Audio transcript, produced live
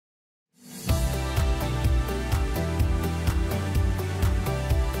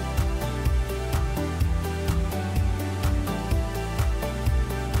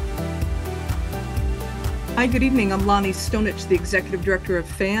Hi, good evening. I'm Lonnie Stonich, the Executive Director of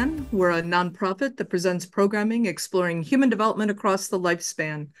FAN. We're a nonprofit that presents programming exploring human development across the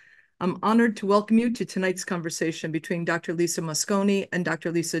lifespan. I'm honored to welcome you to tonight's conversation between Dr. Lisa Mosconi and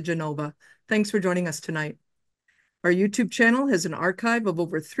Dr. Lisa Genova. Thanks for joining us tonight. Our YouTube channel has an archive of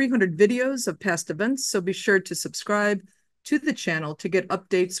over 300 videos of past events, so be sure to subscribe to the channel to get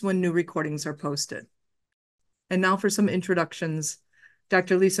updates when new recordings are posted. And now for some introductions.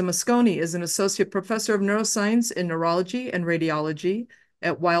 Dr. Lisa Mosconi is an associate professor of neuroscience in neurology and radiology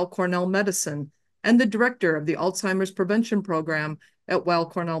at Weill Cornell Medicine and the director of the Alzheimer's Prevention Program at Weill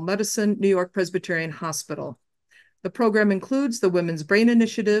Cornell Medicine, New York Presbyterian Hospital. The program includes the Women's Brain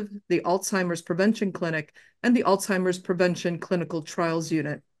Initiative, the Alzheimer's Prevention Clinic, and the Alzheimer's Prevention Clinical Trials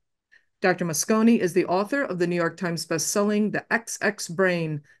Unit. Dr. Mosconi is the author of the New York Times bestselling The XX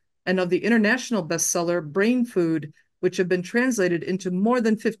Brain and of the international bestseller Brain Food, which have been translated into more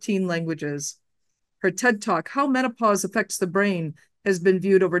than 15 languages. Her TED Talk, How Menopause Affects the Brain, has been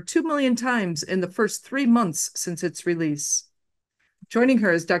viewed over 2 million times in the first 3 months since its release. Joining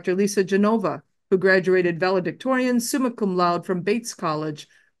her is Dr. Lisa Genova, who graduated valedictorian summa cum laude from Bates College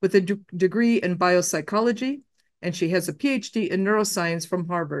with a degree in biopsychology, and she has a Ph.D. in neuroscience from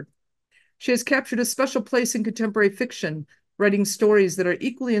Harvard. She has captured a special place in contemporary fiction, writing stories that are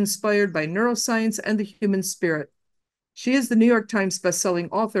equally inspired by neuroscience and the human spirit. She is the New York Times bestselling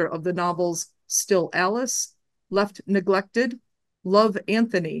author of the novels Still Alice, Left Neglected, Love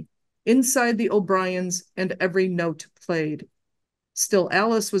Anthony, Inside the O'Briens, and Every Note Played. Still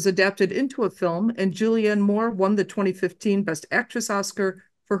Alice was adapted into a film, and Julianne Moore won the 2015 Best Actress Oscar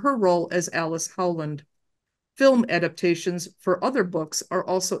for her role as Alice Howland. Film adaptations for other books are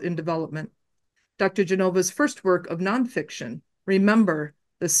also in development. Dr. Genova's first work of nonfiction, Remember,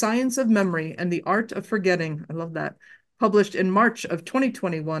 The Science of Memory and the Art of Forgetting, I love that, published in March of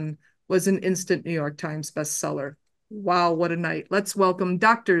 2021, was an instant New York Times bestseller. Wow, what a night. Let's welcome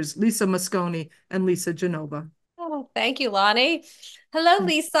Doctors Lisa Mosconi and Lisa Genova. Oh, thank you, Lonnie. Hello,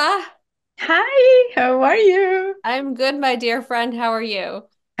 Lisa. Hi, how are you? I'm good, my dear friend. How are you?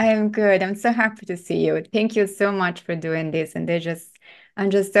 I'm good. I'm so happy to see you. Thank you so much for doing this.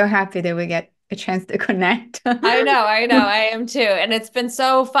 I'm just so happy that we get a chance to connect. I am too. And it's been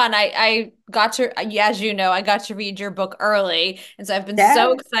so fun. I got to, as you know, I got to read your book early. And so I've been so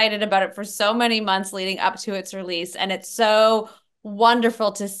Yes. excited about it for so many months leading up to its release. And it's so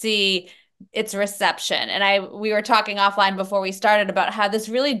wonderful to see its reception. And we were talking offline before we started about how this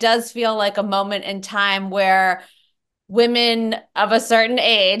really does feel like a moment in time where women of a certain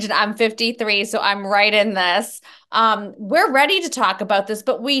age, and I'm 53, so I'm right in this. We're ready to talk about this,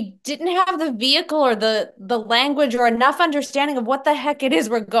 but we didn't have the vehicle or the language or enough understanding of what the heck it is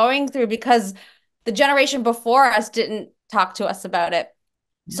we're going through because the generation before us didn't talk to us about it.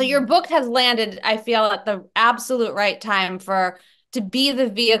 So your book has landed, I feel, at the absolute right time for to be the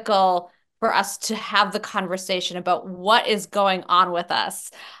vehicle for us to have the conversation about what is going on with us.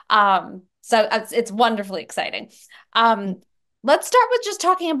 So it's wonderfully exciting. Um, let's start with just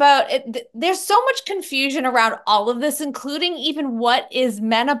talking about it. There's so much confusion around all of this, including even what is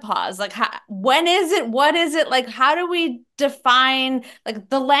menopause? Like, when is it? What is it? Like, how do we define, like,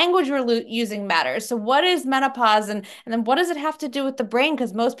 the language we're using matters. So what is menopause? And then what does it have to do with the brain?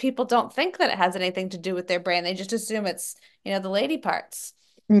 Because most people don't think that it has anything to do with their brain. They just assume it's, the lady parts.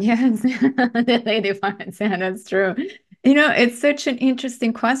 Yes, the lady finds, yeah, that's true. It's such an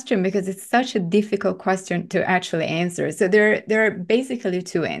interesting question because it's such a difficult question to actually answer. So there are basically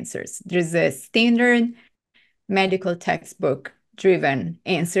two answers. There's a standard medical textbook driven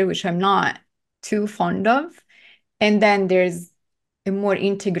answer, which I'm not too fond of. And then there's a more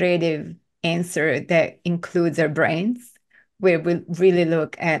integrative answer that includes our brains, where we really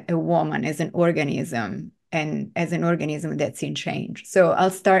look at a woman as an organism and as an organism that's in change. So I'll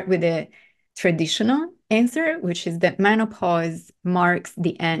start with a traditional answer, which is that menopause marks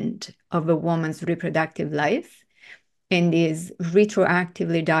the end of a woman's reproductive life and is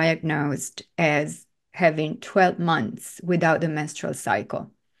retroactively diagnosed as having 12 months without a menstrual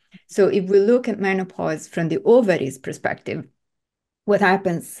cycle. So if we look at menopause from the ovaries perspective, what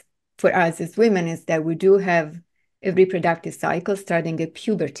happens for us as women is that we do have a reproductive cycle starting at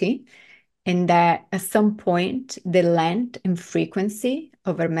puberty, and that at some point, the length and frequency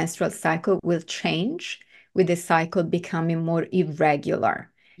of our menstrual cycle will change, with the cycle becoming more irregular.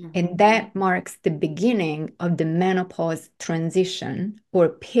 And that marks the beginning of the menopause transition or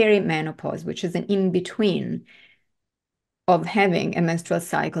perimenopause, which is an in-between of having a menstrual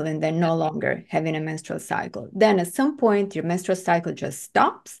cycle and then no longer having a menstrual cycle. Then at some point, your menstrual cycle just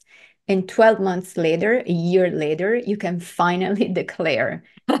stops. And 12 months later, a year later, you can finally declare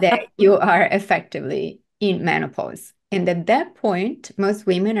that you are effectively in menopause. And at that point, most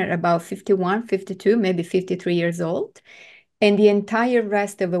women are about 51, 52, maybe 53 years old. And the entire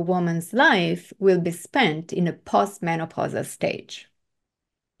rest of a woman's life will be spent in a postmenopausal stage.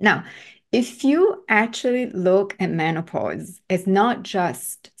 Now, if you actually look at menopause as not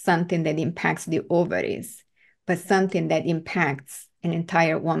just something that impacts the ovaries, but something that impacts an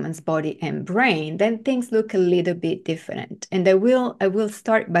entire woman's body and brain, then things look a little bit different. And I will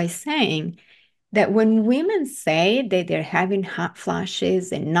start by saying that when women say that they're having hot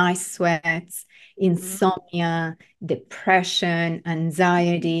flashes and night sweats, insomnia, depression,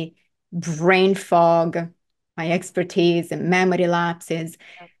 anxiety, brain fog, my expertise, and memory lapses,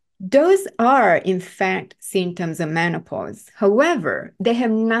 those are, in fact, symptoms of menopause. However, they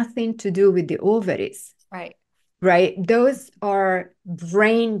have nothing to do with the ovaries. Right. Right? Those are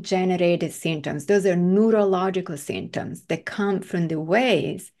brain-generated symptoms. Those are neurological symptoms that come from the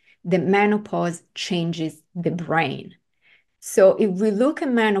ways that menopause changes the brain. So if we look at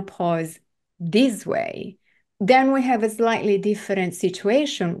menopause this way, then we have a slightly different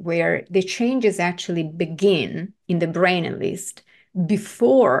situation where the changes actually begin, in the brain at least,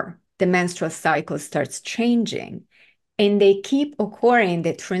 before the menstrual cycle starts changing. And they keep occurring,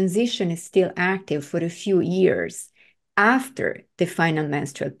 the transition is still active for a few years after the final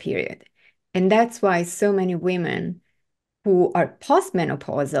menstrual period. And that's why so many women who are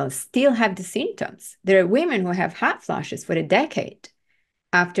postmenopausal still have the symptoms. There are women who have hot flashes for a decade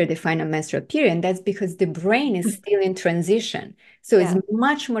after the final menstrual period. And that's because the brain is still in transition. So it's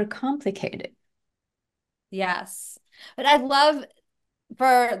much more complicated. Yes. But I'd love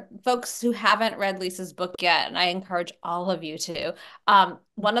for folks who haven't read Lisa's book yet, and I encourage all of you to,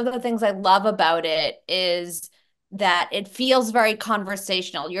 one of the things I love about it is that it feels very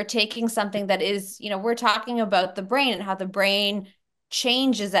conversational. You're taking something that is, we're talking about the brain and how the brain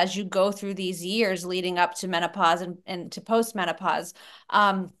changes as you go through these years leading up to menopause and to postmenopause.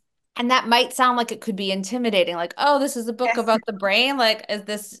 And that might sound like it could be intimidating, like, oh, this is a book about the brain. Like, is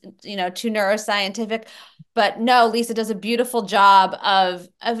this, too neuroscientific? But no, Lisa does a beautiful job of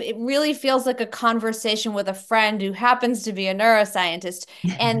it really feels like a conversation with a friend who happens to be a neuroscientist.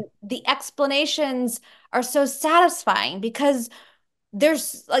 And the explanations are so satisfying because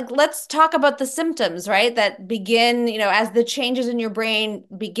there's like, let's talk about the symptoms, right? That begin, as the changes in your brain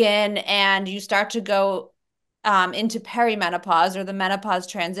begin and you start to go into perimenopause or the menopause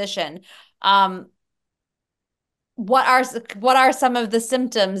transition. What are some of the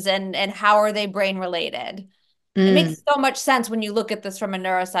symptoms and how are they brain related? It makes so much sense when you look at this from a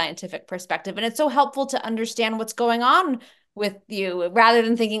neuroscientific perspective, and it's so helpful to understand what's going on with you rather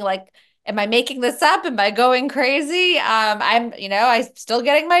than thinking like, am I making this up? Am I going crazy? I'm still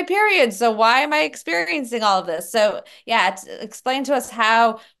getting my period, so why am I experiencing all of this? So yeah, explain to us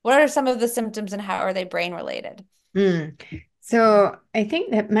what are some of the symptoms and how are they brain related? So I think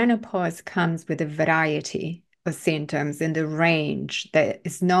that menopause comes with a variety of symptoms in the range that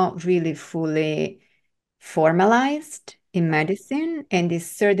is not really fully formalized in medicine and is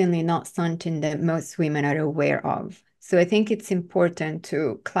certainly not something that most women are aware of. So I think it's important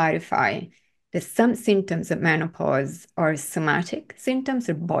to clarify that some symptoms of menopause are somatic symptoms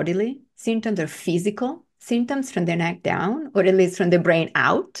or bodily symptoms or physical symptoms from the neck down, or at least from the brain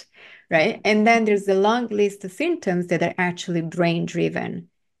out, right? And then there's a long list of symptoms that are actually brain driven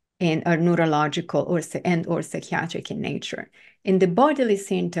and are neurological or psychiatric in nature. And the bodily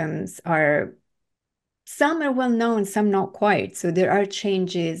symptoms are some are well known, some not quite. So there are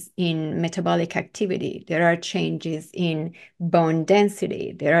changes in metabolic activity. There are changes in bone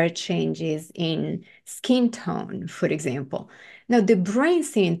density. There are changes in skin tone, for example. Now, the brain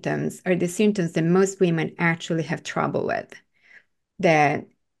symptoms are the symptoms that most women actually have trouble with, that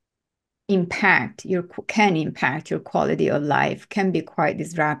can impact your quality of life, can be quite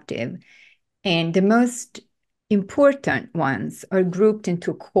disruptive. And the most important ones are grouped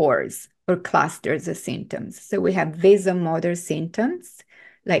into cores or clusters of symptoms. So we have vasomotor symptoms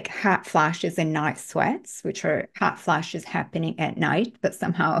like hot flashes and night sweats, which are hot flashes happening at night, but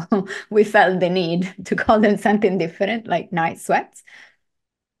somehow we felt the need to call them something different, like night sweats.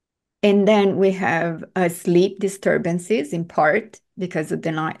 And then we have sleep disturbances in part because of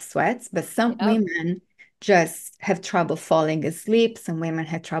the night sweats, but some women just have trouble falling asleep. Some women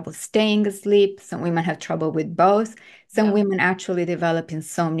have trouble staying asleep. Some women have trouble with both. Some women actually develop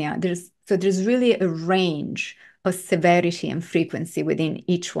insomnia. There's really a range of severity and frequency within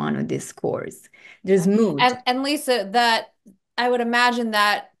each one of these scores. There's mood. And Lisa, that I would imagine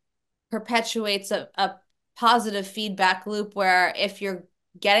that perpetuates a positive feedback loop where if you're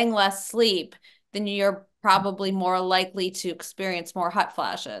getting less sleep, then you're probably more likely to experience more hot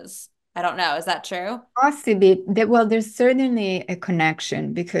flashes. I don't know. Is that true? Possibly, well, there's certainly a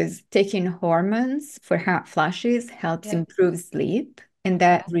connection because taking hormones for hot flashes helps Yeah. improve sleep and Okay.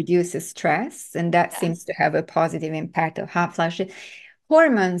 that reduces stress, and that seems Yes. to have a positive impact of hot flashes.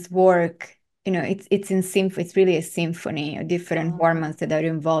 Hormones work, it's really a symphony of different hormones that are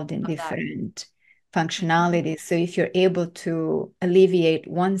involved in Love that. different functionalities. So if you're able to alleviate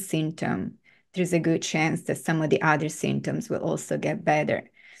one symptom, there's a good chance that some of the other symptoms will also get better.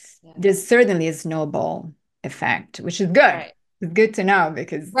 Yeah. There's certainly a snowball effect, which is good. Right. It's good to know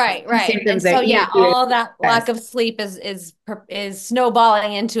because Right, some right. And symptoms are so yeah, easier all that to lack test. of sleep is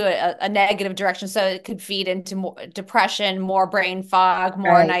snowballing into a negative direction. So it could feed into more depression, more brain fog,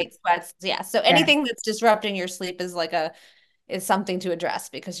 more Right. night sweats. Yeah. So Yeah. anything that's disrupting your sleep is something to address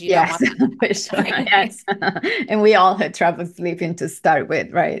because you don't Yes, want for sure. that. Yes. And we all had trouble sleeping to start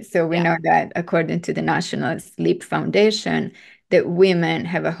with, right? So we Yeah. know that according to the National Sleep Foundation, that women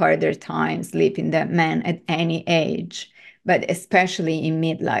have a harder time sleeping than men at any age, but especially in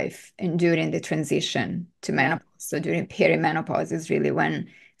midlife and during the transition to Yeah. menopause. So during perimenopause is really when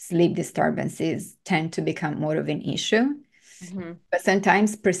sleep disturbances tend to become more of an issue, Hmm. but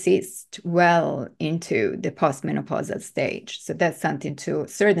sometimes persist well into the postmenopausal stage. So that's something to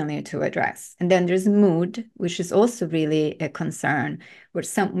certainly to address. And then there's mood, which is also really a concern, where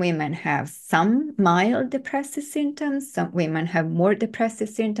some women have some mild depressive symptoms, some women have more depressive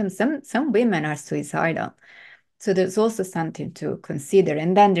symptoms, some women are suicidal. So there's also something to consider.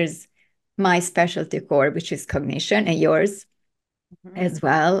 And then there's my specialty core, which is cognition, and yours Hmm. as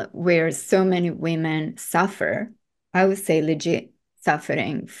well, where so many women suffer, I would say legit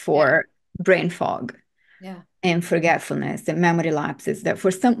suffering Yeah. for brain fog Yeah. and forgetfulness and memory lapses that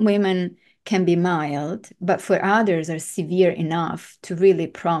for some women can be mild, but for others are severe enough to really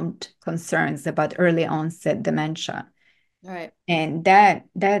prompt concerns about early onset dementia. Right. And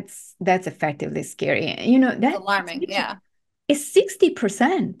that's effectively scary. You know, It's that alarming. Yeah. is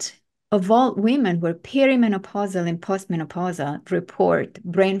 60% of all women who are perimenopausal and postmenopausal report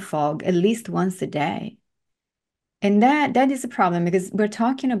brain fog at least once a day. And that is a problem because we're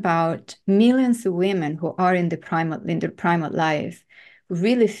talking about millions of women who are in their primal life, who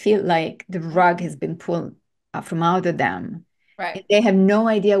really feel like the rug has been pulled from out of them. And Right. they have no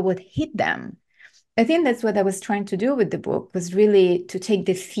idea what hit them. I think that's what I was trying to do with the book, was really to take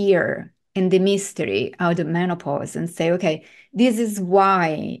the fear and the mystery out of menopause and say, okay, this is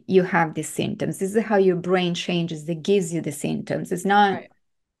why you have these symptoms. This is how your brain changes that gives you the symptoms. It's not Right.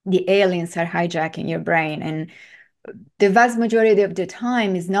 the aliens are hijacking your brain. And the vast majority of the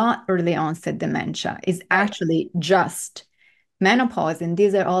time is not early onset dementia, it's Right. actually just menopause. And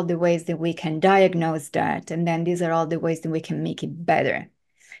these are all the ways that we can diagnose that. And then these are all the ways that we can make it better.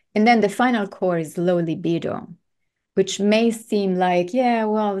 And then the final core is low libido, which may seem like, yeah,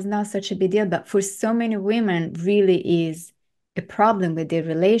 well, it's not such a big deal, but for so many women, really is a problem with their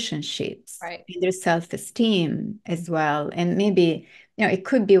relationships Right. and their self-esteem as well. And maybe, it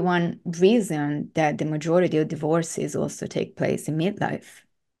could be one reason that the majority of divorces also take place in midlife,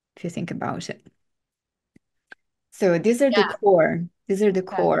 if you think about it. So Yeah. these are the Okay. core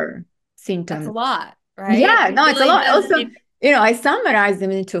That's a symptoms. lot, right? Yeah, It no, it's a really lot. does Also, seem I summarize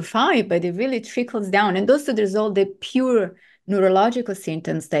them into five, but it really trickles down. And also, there's all the pure neurological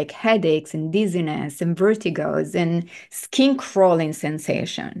symptoms like headaches and dizziness and vertigos and skin crawling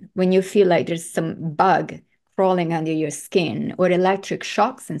sensation when you feel like there's some bug crawling under your skin, or electric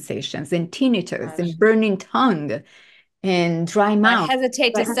shock sensations and tinnitus gosh. and burning tongue and dry I mouth.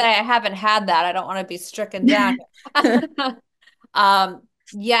 hesitate to Right. say I haven't had that. I don't want to be stricken down.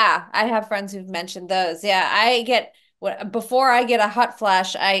 Yeah, I have friends who've mentioned those. Yeah, before I get a hot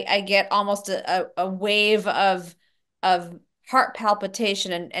flash, I get almost a wave of heart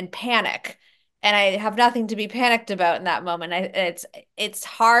palpitation and panic. And I have nothing to be panicked about in that moment. It's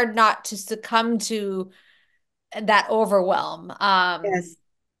hard not to succumb to that overwhelm. Yes,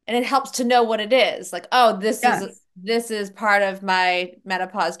 And it helps to know what it is. Like, oh, yes. this is part of my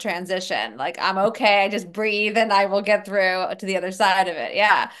menopause transition. Like, I'm okay. I just breathe and I will get through to the other side of it.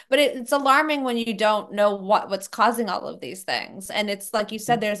 Yeah. But it's alarming when you don't know what's causing all of these things. And it's like you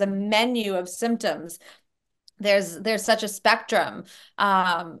said, there's a menu of symptoms. There's such a spectrum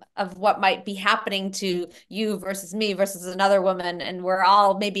of what might be happening to you versus me versus another woman, and we're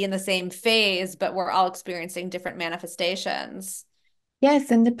all maybe in the same phase, but we're all experiencing different manifestations.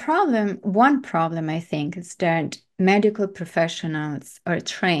 Yes, and one problem I think is that medical professionals are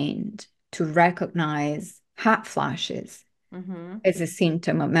trained to recognize hot flashes Mm-hmm. as a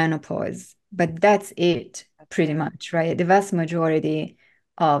symptom of menopause, but that's it That's pretty it. much, right? The vast majority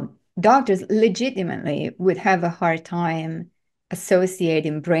of doctors legitimately would have a hard time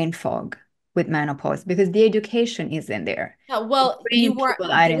associating brain fog with menopause because the education isn't there. Oh, well, Brain you weren't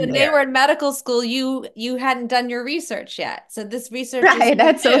people aren't when they were there. in medical school, you hadn't done your research yet. So this research is Right, new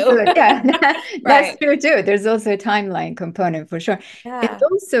that's also, too. yeah, that's Right. true too. There's also a timeline component for sure. And Yeah.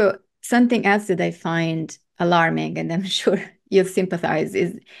 also something else that I find alarming, and I'm sure you'll sympathize,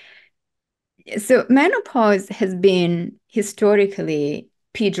 is so menopause has been historically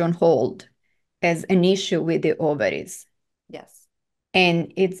pigeonholed as an issue with the ovaries, Yes.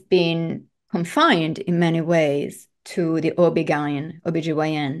 and it's been confined in many ways to the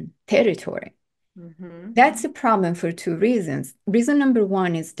OBGYN territory. Mm-hmm. That's a problem for two reasons. Reason number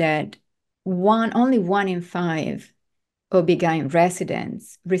one is that only one in five OB/GYN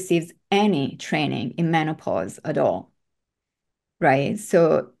residents receives any training in menopause at all, right?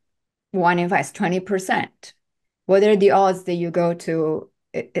 So one in five is 20%. What are the odds that you go to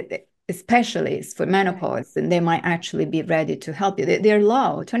a specialist for Right. menopause and they might actually be ready to help you? They're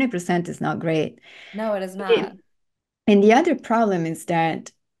low. 20% is not great. No, it is not. And the other problem is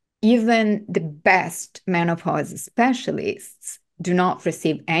that even the best menopause specialists do not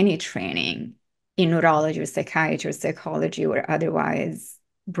receive any training in neurology or psychiatry or psychology or otherwise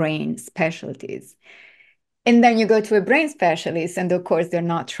brain specialties. And then you go to a brain specialist, and of course, they're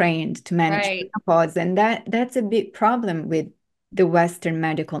not trained to manage Right. menopause. And that's a big problem with the Western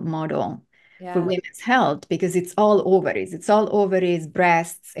medical model for Yeah. women's health because it's all ovaries. It's all ovaries,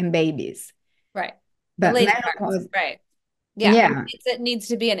 breasts, and babies. Right. The But lady parts. menopause, Right. Yeah. yeah, It needs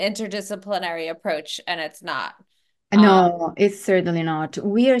to be an interdisciplinary approach, and it's not. Um, no, it's certainly not.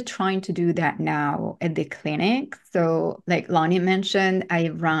 We are trying to do that now at the clinic. So, like Lonnie mentioned, I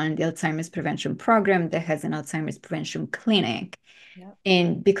run the Alzheimer's prevention program that has an Alzheimer's prevention clinic. yeah.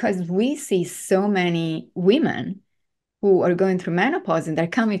 And because we see so many women who are going through menopause and they're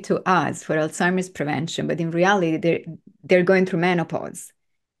coming to us for Alzheimer's prevention, but in reality, they're going through menopause.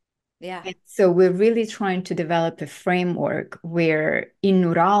 Yeah. And so we're really trying to develop a framework where in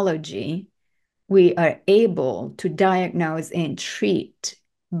neurology, we are able to diagnose and treat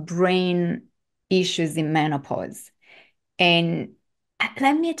brain issues in menopause. And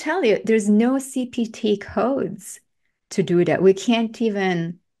let me tell you, there's no CPT codes to do that. We can't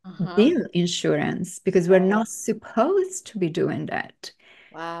even Uh-huh. bill insurance because we're Right. not supposed to be doing that.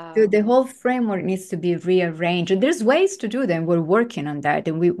 So Wow. the whole framework needs to be rearranged. And there's ways to do that. And we're working on that.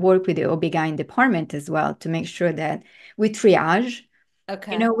 And we work with the OB/GYN department as well to make sure that we triage in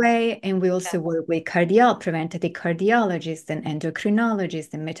Okay. a way. And we also Yeah. work with preventative cardiologists and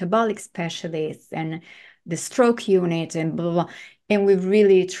endocrinologists and metabolic specialists and the stroke unit and blah, blah, blah. And we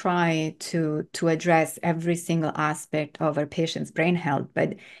really try to address every single aspect of our patients' brain health.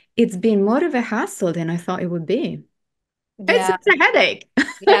 But it's been more of a hassle than I thought it would be. It's Yeah. just a headache.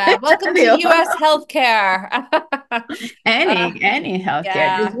 Yeah. I Welcome tell to you. US healthcare. Any healthcare.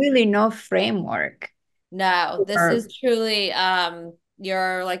 There's Yeah. really no framework No, this for. is truly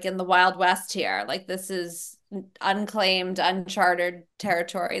you're like in the Wild West here. Like this is unclaimed, uncharted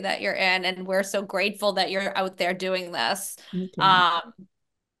territory that you're in, and we're so grateful that you're out there doing this. Okay. Um,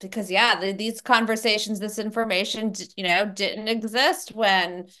 because yeah, these conversations, this information, didn't exist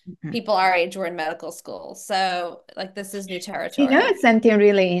when Mhm. people our age were in medical school. So like this is new You know, territory. it's something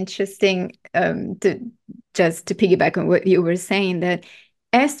really interesting to just to piggyback on what you were saying that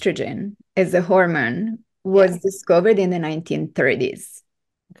estrogen as a hormone Yeah. was discovered in the 1930s,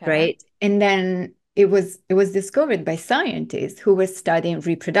 Okay. right? And then it was discovered by scientists who were studying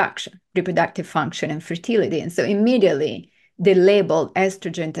reproductive function, and fertility. And so immediately they labeled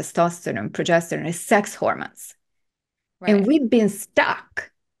estrogen, testosterone, progesterone as sex hormones. And Right. we've been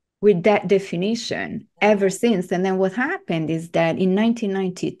stuck with that definition ever Yeah. since. And then what happened is that in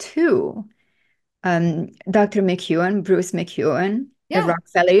 1992, Dr. McEwen, Bruce McEwen at Yeah.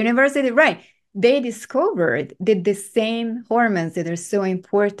 Rockefeller University, right, they discovered that the same hormones that are so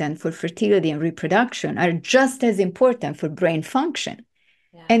important for fertility and reproduction are just as important for brain function.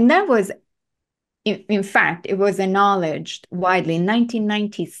 Yeah. And that was, in fact, it was acknowledged widely in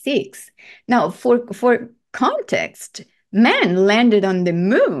 1996. Now, for context, men landed on the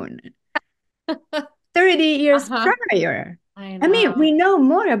moon 30 years Uh-huh. prior. I I mean, know. we know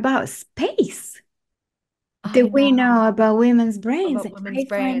more about space I than we know know about women's brains. about And women's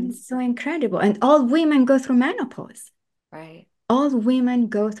I find it brains. so incredible. And all women go through menopause. Right. All women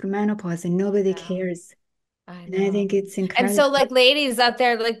go through menopause and nobody Yeah. cares. I And I know. think it's And so, incredible. like, ladies out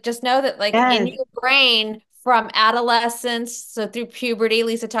there, like, just know that, like, in Yes. your brain from adolescence, so through puberty,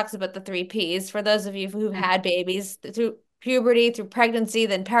 Lisa talks about the three Ps. For those of you who've had babies, through puberty, through pregnancy,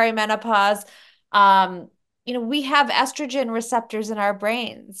 then perimenopause, um, we have estrogen receptors in our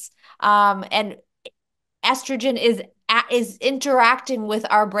brains. And estrogen is is interacting with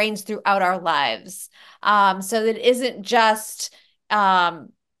our brains throughout our lives. So that it isn't just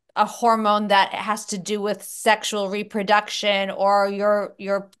a hormone that has to do with sexual reproduction or your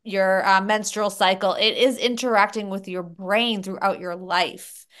menstrual cycle. It is interacting with your brain throughout your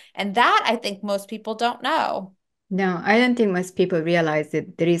life. And that I think most people don't know. No, I don't think most people realize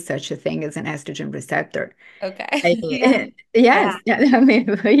that there is such a thing as an estrogen receptor. Okay. Yeah. Yes, Yeah. yeah, I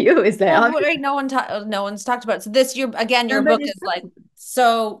mean, for you, it's like, Well, obvious. wait, no one's talked about it. So this your again, your book Nobody's is like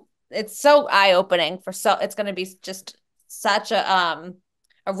so it's so eye-opening for so it's going to be just such a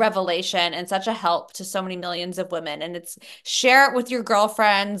revelation and such a help to so many millions of women. And it's share it with your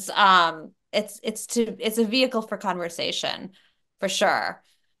girlfriends. It's a vehicle for conversation for sure.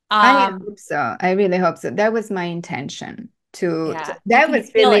 I Um, hope so. I really hope so. That was my intention yeah, you that can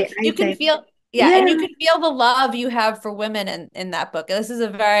was feel really, it. I You can say, feel, yeah, and yeah. you can feel the love you have for women in that book. This is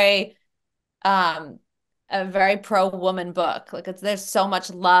um a very pro-woman book. Like there's so much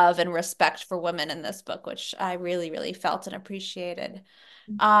love and respect for women in this book, which I really, really felt and appreciated.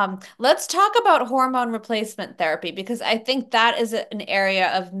 Let's talk about hormone replacement therapy because I think that is an area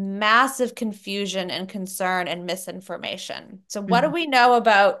of massive confusion and concern and misinformation. So what do Mhm. we know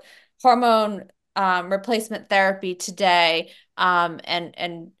about hormone replacement therapy today?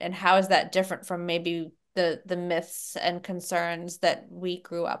 And how is that different from maybe the myths and concerns that we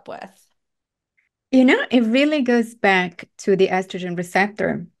grew up with? It really goes back to the estrogen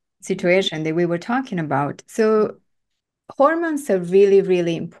receptor Mhm. situation that we were talking about. So hormones are really,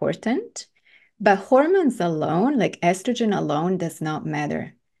 really important, but hormones alone, like estrogen alone, does not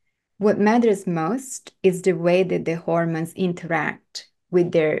matter. What matters most is the way that the hormones interact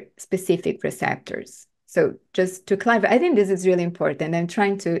with their specific receptors. So just to clarify, I think this is really important. I'm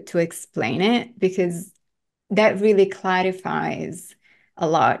trying to explain it because that really clarifies a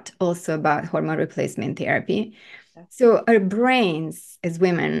lot also about hormone replacement therapy. So our brains as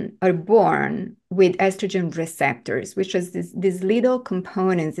women are born with estrogen receptors, which is these little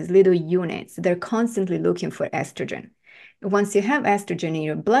components, these little units. They're constantly looking for estrogen. Once you have estrogen in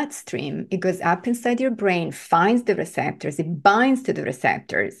your bloodstream, it goes up inside your brain, finds the receptors, it binds to the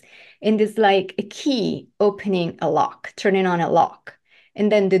receptors, and it's like a key opening a lock, turning on a lock.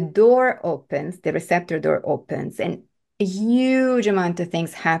 And then the door opens, the receptor door opens, and a huge amount of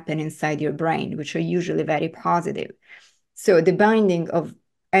things happen inside your brain, which are usually very positive. So the binding of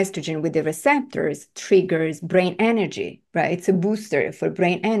estrogen with the receptors triggers brain energy, right? It's a booster for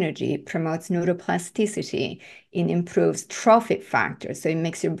brain energy, it promotes neuroplasticity, it improves trophic factors. So it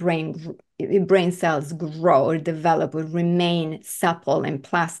makes your brain cells grow or develop or remain supple and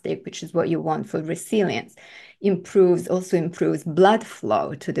plastic, which is what you want for resilience. Also improves blood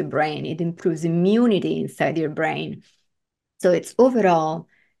flow to the brain. It improves immunity inside your brain. So it's overall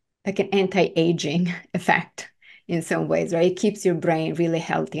like an anti-aging effect in some ways, right? It keeps your brain really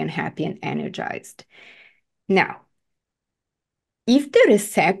healthy and happy and energized. Now, if the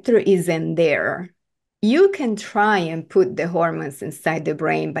receptor isn't there, you can try and put the hormones inside the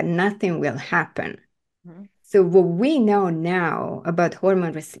brain, but nothing will happen. Mhm. So what we know now about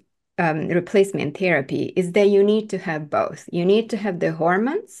replacement therapy is that you need to have both. You need to have the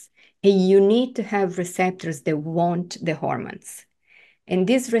hormones and you need to have receptors that want the hormones. And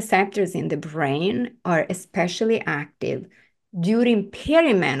these receptors in the brain are especially active during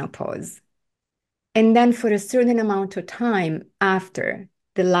perimenopause and then for a certain amount of time after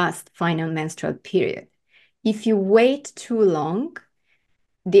the last final menstrual period. If you wait too long,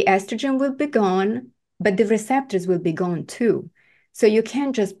 the estrogen will be gone, but the receptors will be gone too. So you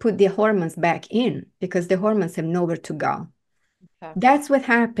can't just put the hormones back in because the hormones have nowhere to go. Okay. That's what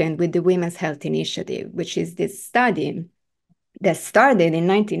happened with the Women's Health Initiative, which is this study that started in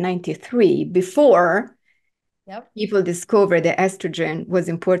 1993 before Yep. people discovered that estrogen was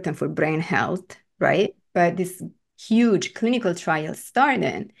important for brain health, right? But this huge clinical trial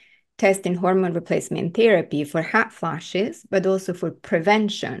started testing hormone replacement therapy for hot flashes, but also for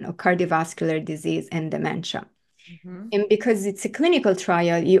prevention of cardiovascular disease and dementia. Mhm. And because it's a clinical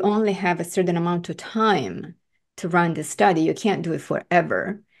trial, you only have a certain amount of time to run the study. You can't do it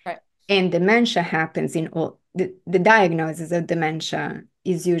forever. Right. And dementia happens in all the diagnosis of dementia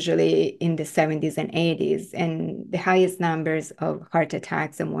is usually in the 70s and 80s, and the highest numbers of heart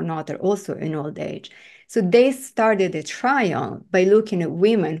attacks and whatnot are also in old age. So they started a trial by looking at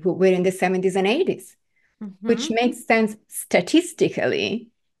women who were in the 70s and 80s, which Mhm. makes sense statistically,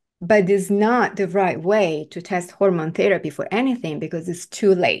 but is not the right way to test hormone therapy for anything because it's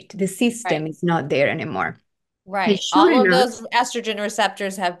too late. The Right. system is not there anymore. And Right. sure All of enough, those estrogen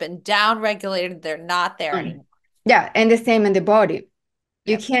receptors have been down regulated. They're not there mm, anymore. yeah, and the same in the body.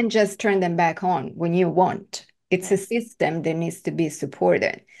 You Yep. can't just turn them back on when you want. It's a system that needs to be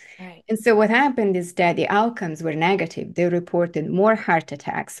supported. Right. And so what happened is that the outcomes were negative. They reported more heart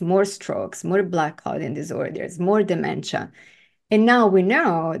attacks, more strokes, more blood clotting disorders, more dementia. And now we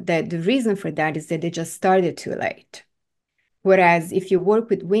know that the reason for that is that they just started too late. Whereas if you work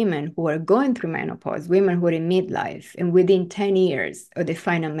with women who are going through menopause, women who are in midlife, and within 10 years of the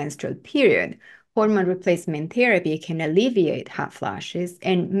final menstrual period, hormone replacement therapy can alleviate hot flashes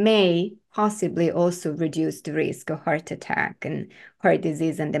and may possibly also reduce the risk of heart attack and heart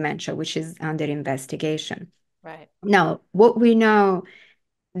disease and dementia, which is under investigation. Right. Now, what we know,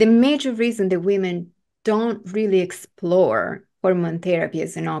 the major reason that women don't really explore hormone therapy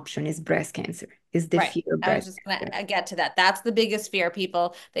as an option is breast cancer, is the Right. fear of I was breast just cancer. gonna get to that. That's the biggest fear.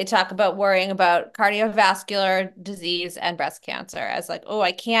 People, they talk about worrying about cardiovascular disease and breast cancer as like, oh,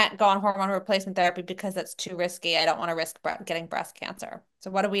 I can't go on hormone replacement therapy because that's too risky. I don't want to risk getting breast cancer.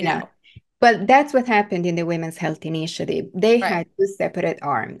 So what do we Yeah. know? Well, that's what happened in the Women's Health Initiative. They Right. had two separate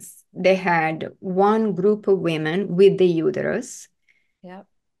arms. They had one group of women with the uterus. Yep.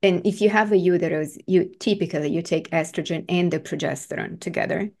 And if you have a uterus, you typically take estrogen and the progesterone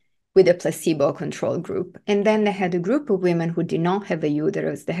together with a placebo control group. And then they had a group of women who did not have a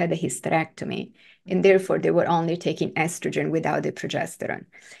uterus, they had a hysterectomy, and therefore they were only taking estrogen without the progesterone.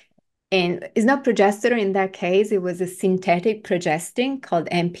 And it's not progesterone in that case, it was a synthetic progestin called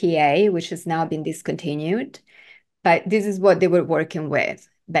MPA, which has now been discontinued. But this is what they were working with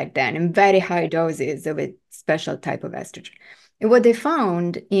back then, in very high doses of a special type of estrogen. And what they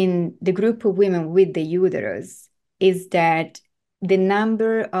found in the group of women with the uterus is that the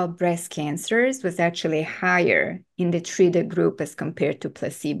number of breast cancers was actually higher in the treated group as compared to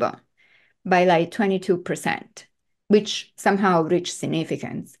placebo by like 22%, which somehow reached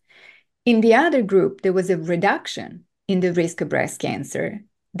significance. In the other group, there was a reduction in the risk of breast cancer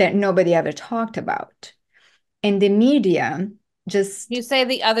that nobody ever talked about. And the media just, You say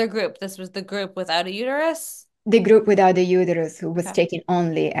the other group. This was the group without a uterus? the group without the uterus who was Okay. taking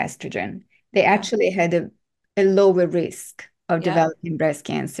only estrogen, they Okay. actually had a lower risk of Yeah. developing breast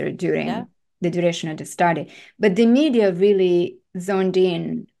cancer Yeah. during the duration of the study. But the media really zoned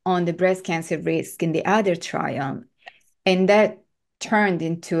in on the breast cancer risk in the other trial. And that turned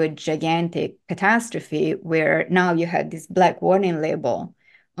into a gigantic catastrophe where now you had this black warning label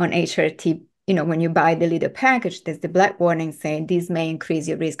on HRT. You know, when you buy the little package, there's the black warning saying this may increase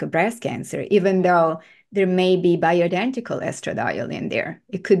your risk of breast cancer, even though there may be bioidentical estradiol in there.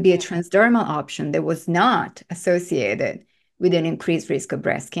 It could be a transdermal option that was not associated with an increased risk of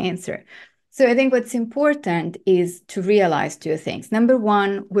breast cancer. So I think what's important is to realize two things. Number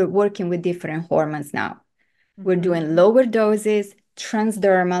one, we're working with different hormones now. We're doing lower doses,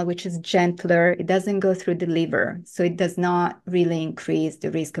 transdermal, which is gentler. It doesn't go through the liver, so it does not really increase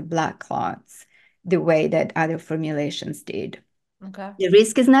the risk of blood clots the way that other formulations did. Okay. The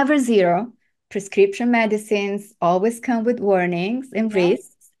risk is never zero. Prescription medicines always come with warnings and Yeah.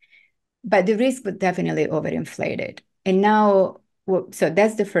 risks, but the risk was definitely overinflated. And now, so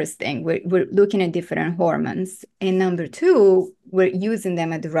that's the first thing. We're looking at different hormones. And number two, we're using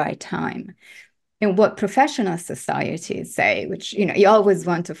them at the right time. And what professional societies say, which, you know, you always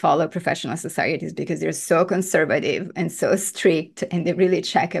want to follow professional societies because they're so conservative and so strict and they really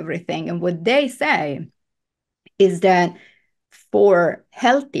check everything. And what they say is that for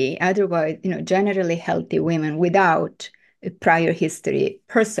healthy, otherwise, you know, generally healthy women without a prior history,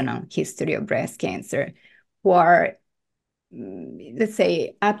 personal history of breast cancer, who are, let's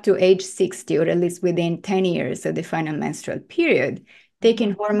say, up to age 60 or at least within 10 years of the final menstrual period,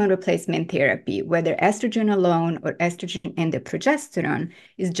 taking hormone replacement therapy, whether estrogen alone or estrogen and the progesterone,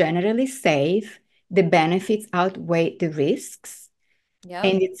 is generally safe. The benefits outweigh the risks. Yep.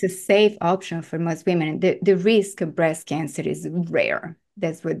 And it's a safe option for most women. The risk of breast cancer is rare.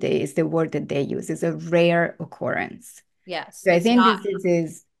 That's what is the word that they use. It's a rare occurrence. Yes. So I It's think not.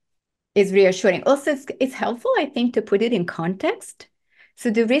 this is reassuring. Also, it's helpful, I think, to put it in context. So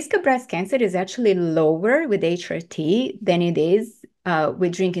the risk of breast cancer is actually lower with HRT than it is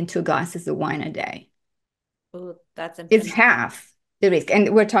with drinking 2 glasses of wine a day. Ooh, that's It's interesting. half the risk.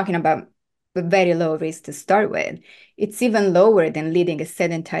 And we're talking about a very low risk to start with. It's even lower than leading a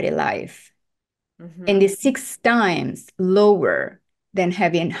sedentary life. And it's 6 times lower than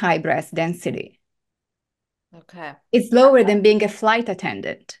having high breast density. Okay. It's lower than being a flight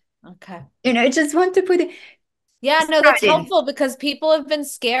attendant. Okay. You know, I just want to put it Yeah, no, that's starting. helpful because people have been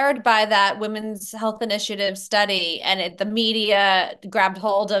scared by that Women's Health Initiative study, and the media grabbed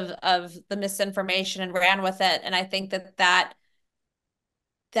hold of the misinformation and ran with it. And I think that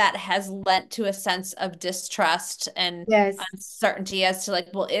has lent to a sense of distrust and Yes. uncertainty as to like,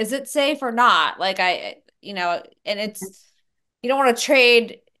 well, is it safe or not? Like and you don't want to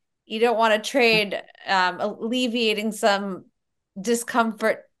trade, alleviating some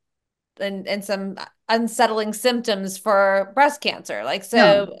discomfort and some unsettling symptoms for breast cancer. Like,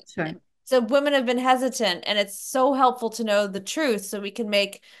 No, so sure. so women have been hesitant, and it's so helpful to know the truth so we can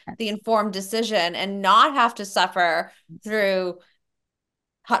make the informed decision and not have to suffer through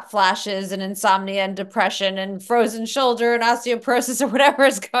hot flashes and insomnia and depression and frozen shoulder and osteoporosis or whatever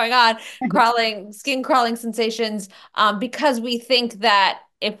is going on, skin crawling sensations, because we think that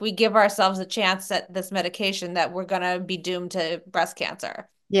if we give ourselves a chance at this medication that we're going to be doomed to breast cancer.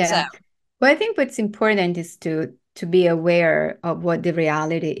 Yeah. So, Well, I think what's important is to be aware of what the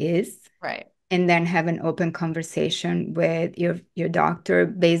reality is, right. and then have an open conversation with your doctor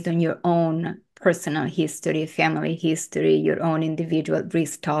based on your own personal history, family history, your own individual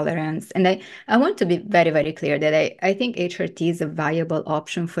risk tolerance. And I want to be very, very clear that I think HRT is a viable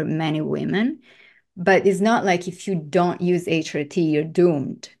option for many women, but it's not like if you don't use HRT, you're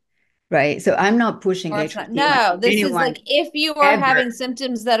doomed, right? So I'm not pushing HRT on No, this is anyone like if you are ever. having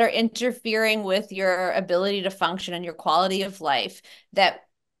symptoms that are interfering with your ability to function and your quality of life, that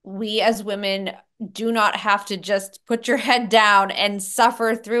we as women do not have to just put your head down and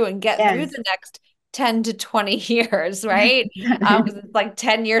suffer through and get through Yes. the next 10 to 20 years, right? Because it's like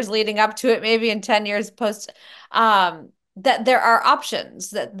 10 years leading up to it, maybe, and 10 years post. That there are options,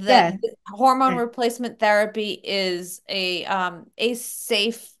 that Yes. hormone replacement therapy is a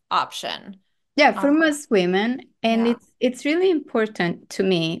safe option. Yeah, for most women. And Yeah. it's really important to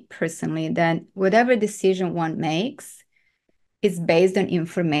me personally that whatever decision one makes is based on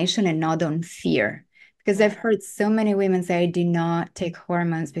information and not on fear. Because I've heard so many women say, I did not take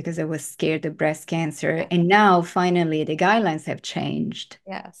hormones because I was scared of breast cancer. And now finally the guidelines have changed.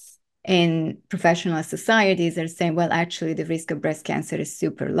 Yes. And professional societies are saying, well, actually the risk of breast cancer is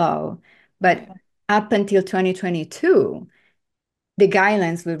super low. But up until 2022, the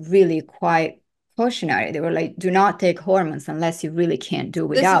guidelines were really quite cautionary. They were like, do not take hormones unless you really can't do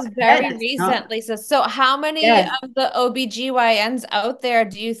This without. is very That's recent, not. Lisa. So how many Yes. of the OBGYNs out there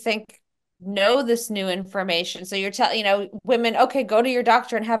do you think know this new information? So you're telling, women, okay, go to your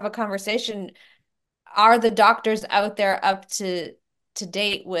doctor and have a conversation. Are the doctors out there up to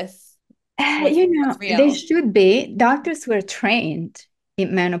date with what's They real? should be. Doctors who are trained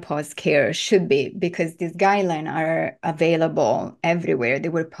in menopause care should be, because these guidelines are available everywhere. They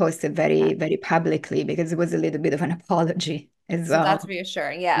were posted very, very publicly because it was a little bit of an apology as So well. that's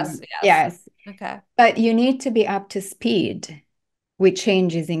reassuring. Yes, yes. Yes. Okay. But you need to be up to speed with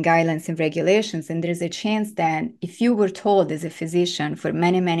changes in guidelines and regulations. And there's a chance that if you were told as a physician for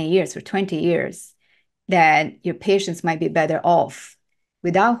many, many years, for 20 years, that your patients might be better off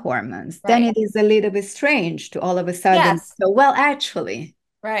without hormones, then Right. it is a little bit strange to all of a sudden, Yes. so, well, actually,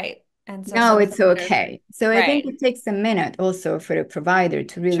 Right. And so no, suddenly it's there's okay. So I think right. it takes a minute also for a provider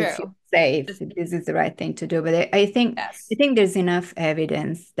to really feel True. safe if this is the right thing to do. But I Yes. think there's enough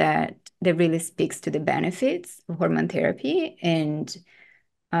evidence that really speaks to the benefits of hormone therapy and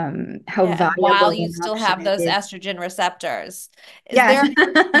how Yeah, and valuable while you an still option have it those is. estrogen receptors, is Yes.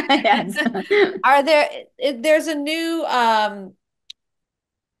 there Yes. are there there's a new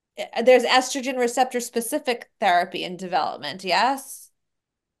there's estrogen receptor specific therapy in development, yes?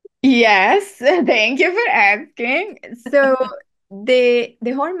 Yes, thank you for asking. So the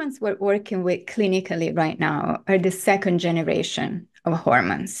hormones we're working with clinically right now are the second generation of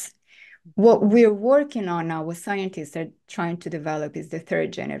hormones. What we're working on now, what scientists are trying to develop, is the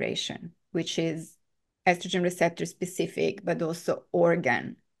third generation, which is estrogen receptor specific, but also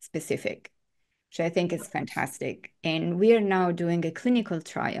organ specific, which I think is fantastic. And we are now doing a clinical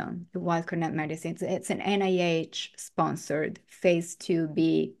trial, the Wild Connect Medicine. It's an NIH-sponsored phase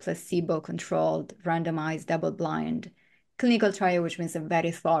 2b placebo-controlled, randomized, double-blind clinical trial, which means a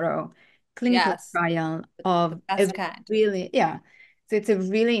very thorough clinical Yes, trial the of a best kind. really, yeah. So it's a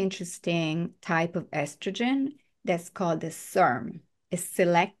really interesting type of estrogen that's called a SERM, a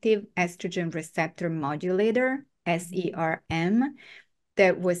selective estrogen receptor modulator, SERM,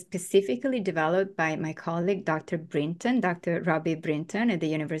 that was specifically developed by my colleague, Dr. Brinton, Dr. Robbie Brinton at the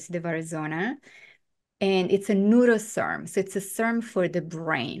University of Arizona. And it's a neuroSERM. So it's a SERM for the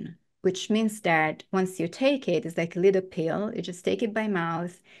brain, which means that once you take it, it's like a little pill. You just take it by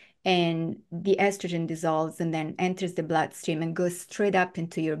mouth, and the estrogen dissolves and then enters the bloodstream and goes straight up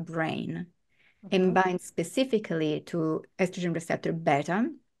into your brain and binds specifically to estrogen receptor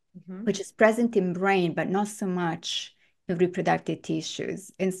beta, which is present in brain, but not so much in reproductive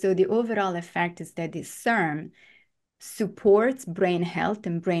tissues. And so the overall effect is that this SERM supports brain health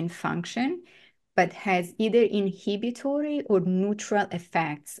and brain function, but has either inhibitory or neutral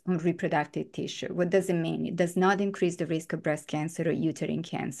effects on reproductive tissue. What does it mean? It does not increase the risk of breast cancer or uterine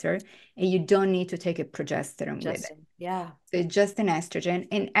cancer, and you don't need to take a progesterone with it. Yeah. So it's just an estrogen,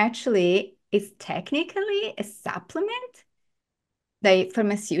 and actually it's technically a supplement. Like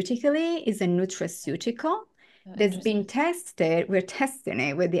pharmaceutically is a nutraceutical Oh, that's been tested. We're testing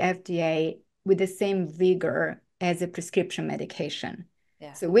it with the FDA with the same vigor as a prescription medication.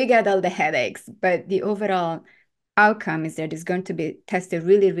 Yeah. So we get all the headaches, but the overall outcome is that it's going to be tested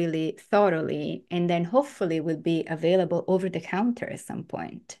really, really thoroughly, and then hopefully will be available over the counter at some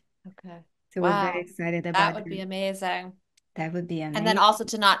point. Okay. So we're very Wow. excited That about would be it. amazing. That would be And then amazing. also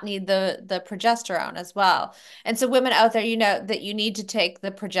to not need the progesterone as well. And so women out there, you know that you need to take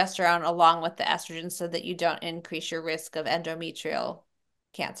the progesterone along with the estrogen so that you don't increase your risk of endometrial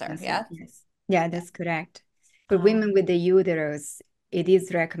cancer. Yeah. Yes. Yeah, that's correct. For Um, women with the uterus, it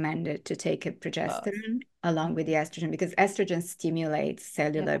is recommended to take a both. progesterone along with the estrogen because estrogen stimulates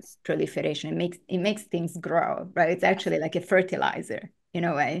cellular Yes. proliferation. It makes things grow, right? It's Yes. actually like a fertilizer in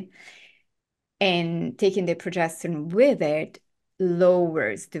a way. And taking the progesterone with it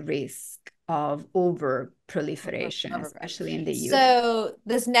lowers the risk of over proliferation, Overgrowth. especially in the uterus. So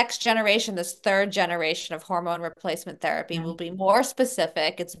this next generation, this third generation of hormone replacement therapy Yeah. will be more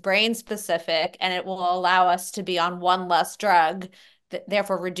specific. It's brain specific, and it will allow us to be on one less drug,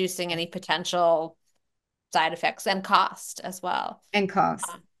 therefore reducing any potential side effects and cost as well. And cost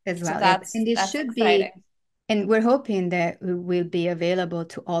as So well. Yes. And it that's should be, exciting. and we're hoping that it will be available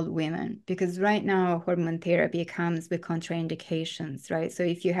to all women because right now hormone therapy comes with contraindications, right? So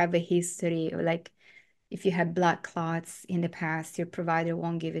if you have a history or like if you had blood clots in the past, your provider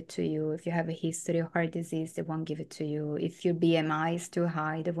won't give it to you. If you have a history of heart disease, they won't give it to you. If your BMI is too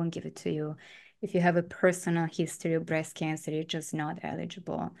high, they won't give it to you. If you have a personal history of breast cancer, you're just not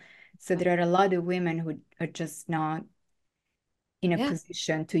eligible. So there are a lot of women who are just not in a Yeah.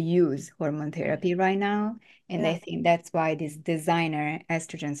 position to use hormone therapy right now. And I Yeah. think that's why these designer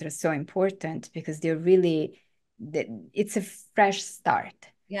estrogens are so important because they're really, it's a fresh start.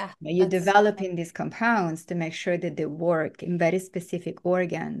 Yeah. You're developing these compounds to make sure that they work in very specific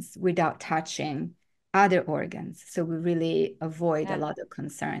organs without touching other organs. So we really avoid a Yeah. lot of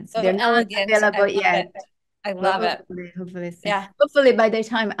concerns. So They're not elegant. I available love it. yet. I But love it. hopefully soon. Yeah. Hopefully by the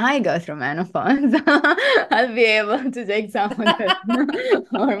time I go through menopause, I'll be able to take some of the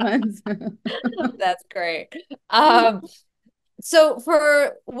hormones. That's great. So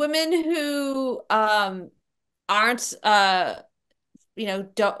for women who aren't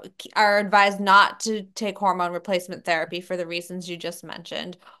don't are advised not to take hormone replacement therapy for the reasons you just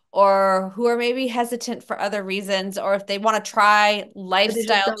mentioned, or who are maybe hesitant for other reasons, or if they want to try But they just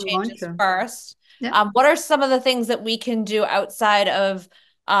lifestyle don't want changes to. first, Yeah. what are some of the things that we can do outside of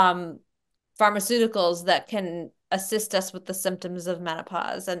um, pharmaceuticals that can assist us with the symptoms of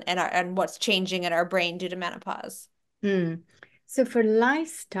menopause and what's changing in our brain due to menopause? Mm. So for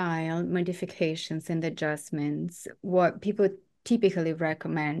lifestyle modifications and adjustments, what people typically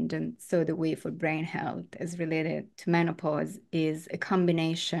recommend, and so the way for brain health as related to menopause, is a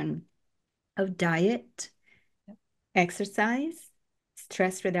combination of diet, exercise,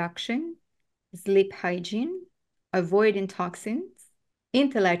 stress reduction, sleep hygiene, avoiding toxins,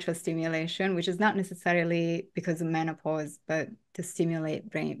 intellectual stimulation, which is not necessarily because of menopause, but to stimulate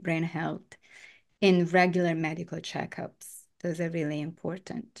brain health, in regular medical checkups. Those are really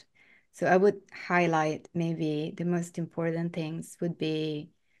important. So I would highlight maybe the most important things would be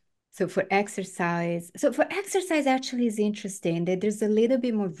so for exercise actually is interesting that there's a little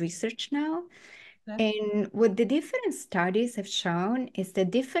bit more research now. Okay. And what the different studies have shown is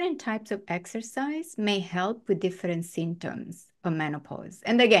that different types of exercise may help with different symptoms of menopause.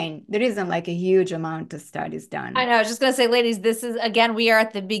 And again, there isn't like a huge amount of studies I done. know. I was just gonna say, ladies, this is again, we are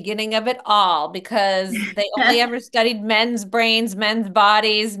at the beginning of it all because they only ever studied men's brains, men's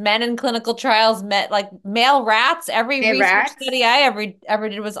bodies, men in clinical trials, met like male rats. Every Hey, research rats. study I ever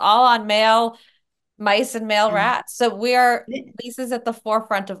did was all on male mice and male rats. So Lisa's at the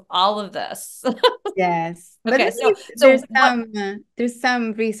forefront of all of this. Yes, but Okay, at so least so what? there's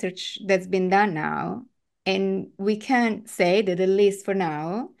some research that's been done now, and we can say that at least for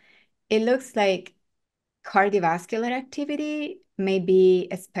now, it looks like cardiovascular activity may be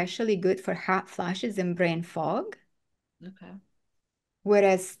especially good for hot flashes and brain fog, Okay.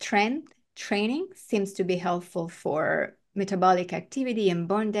 whereas strength training seems to be helpful for metabolic activity and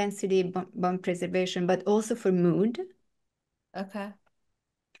bone density, bone preservation, but also for mood. Okay.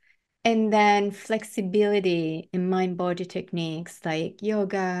 And then flexibility in mind-body techniques like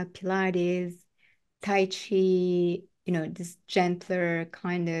yoga, Pilates, Tai Chi, this gentler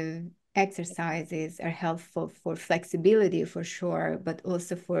kind of exercises are helpful for flexibility for sure, but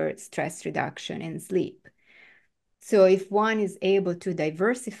also for stress reduction and sleep. So if one is able to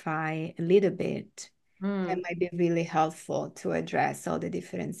diversify a little bit, that might be really helpful to address all the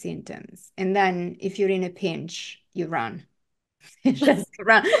different symptoms. And then if you're in a pinch, you run. Just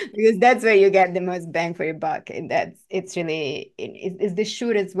run, because that's where you get the most bang for your buck. And it's the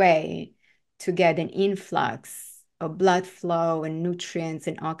surest way to get an influx of blood flow and nutrients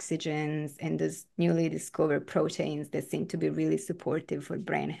and oxygens and those newly discovered proteins that seem to be really supportive for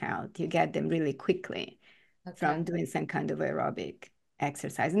brain health. You get them really quickly from doing some kind of aerobic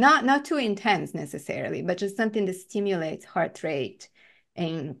exercise. Not too intense necessarily, but just something that stimulates heart rate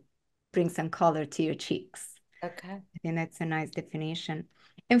and brings some color to your cheeks. Okay. I think that's a nice definition.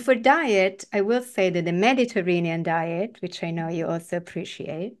 And for diet, I will say that the Mediterranean diet, which I know you also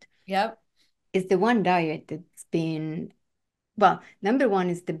appreciate, Yep. is the one diet that's been, well, number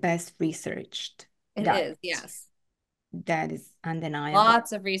one is the best researched It diet. is, yes. That is undeniable.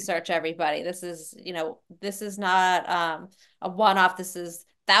 Lots of research, everybody. This is, this is not a one-off. This is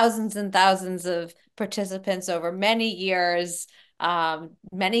thousands and thousands of participants over many years,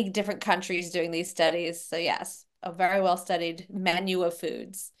 many different countries doing these studies. So yes, a very well-studied menu of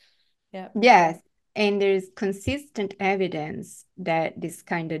foods. Yeah. Yes. And there's consistent evidence that this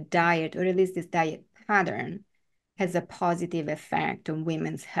kind of diet, or at least this diet pattern, has a positive effect on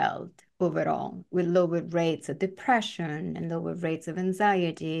women's health overall, with lower rates of depression and lower rates of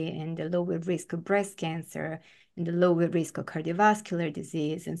anxiety and the lower risk of breast cancer and the lower risk of cardiovascular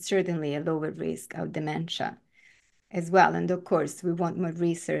disease and certainly a lower risk of dementia as well. And of course, we want more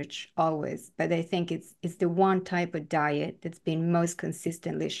research always, but I think it's the one type of diet that's been most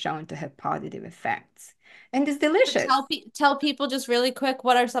consistently shown to have positive effects. And it's delicious. Tell people just really quick,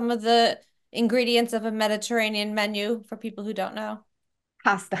 what are some of the ingredients of a Mediterranean menu for people who don't know?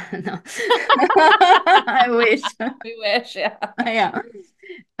 Pasta, no. I wish. We wish, yeah. Yeah.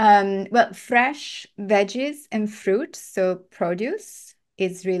 Well, fresh veggies and fruit, so produce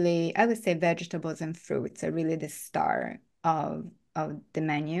is really, I would say vegetables and fruits are really the star of the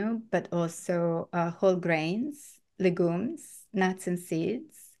menu, but also whole grains, legumes, nuts and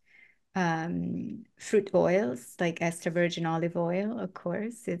seeds, fruit oils like extra virgin olive oil, of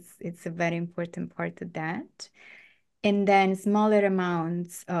course, it's a very important part of that. And then smaller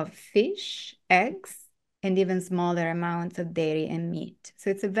amounts of fish, eggs, and even smaller amounts of dairy and meat.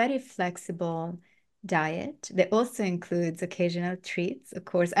 So it's a very flexible diet that also includes occasional treats. Of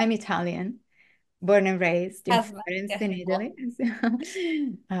course, I'm Italian, born and raised in Florence in Italy.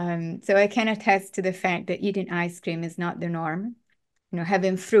 So I can attest to the fact that eating ice cream is not the norm.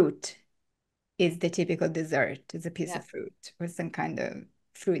 Having fruit is the typical dessert. It's a piece of fruit or some kind of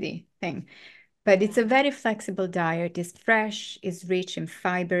fruity thing. But it's a very flexible diet. It's fresh, it's rich in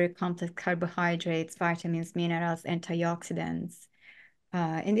fiber, complex carbohydrates, vitamins, minerals, antioxidants,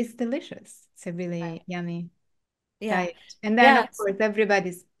 and it's delicious. It's a really yummy diet. And then, of course,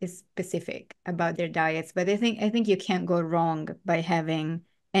 everybody is specific about their diets. But I think you can't go wrong by having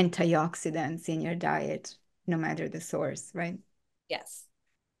antioxidants in your diet, no matter the source, right? Yes.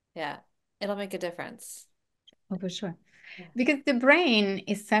 Yeah. It'll make a difference. Oh, for sure. Because the brain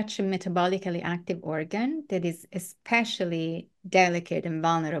is such a metabolically active organ that is especially delicate and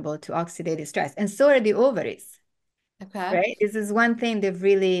vulnerable to oxidative stress. And so are the ovaries. Okay. Right? This is one thing that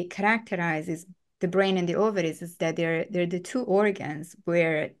really characterizes the brain and the ovaries is that they're the two organs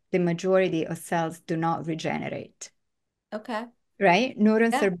where the majority of cells do not regenerate. Okay. Right?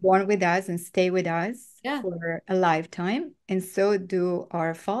 Neurons are born with us and stay with us Yeah. for a lifetime, and so do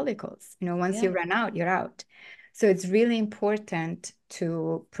our follicles. Once you run out, you're out. So it's really important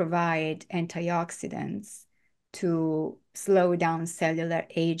to provide antioxidants to slow down cellular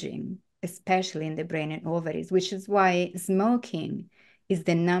aging, especially in the brain and ovaries, which is why smoking is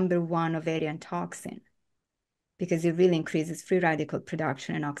the #1 ovarian toxin, because it really increases free radical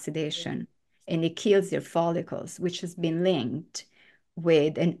production and oxidation, and it kills your follicles, which has been linked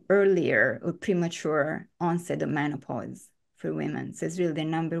with an earlier or premature onset of menopause for women. So it's really the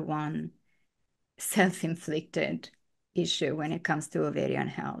 #1 self-inflicted issue when it comes to ovarian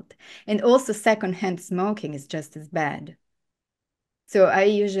health. And also secondhand smoking is just as bad. So I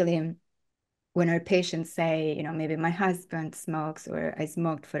usually, when our patients say, maybe my husband smokes or I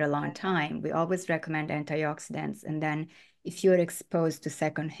smoked for a long time, we always recommend antioxidants. And then if you're exposed to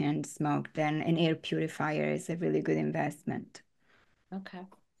secondhand smoke, then an air purifier is a really good investment. Okay.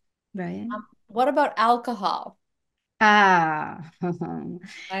 Right. What about alcohol? Ah.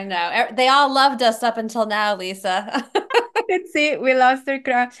 I know. They all loved us up until now, Lisa. Let's see, we lost our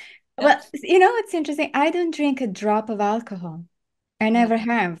crowd. Well, it's interesting. I don't drink a drop of alcohol. I never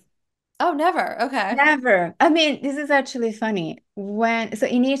have. Oh, never. Okay. Never. I mean, this is actually funny. So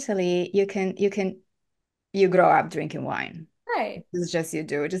in Italy, you grow up drinking wine. Right. It's just you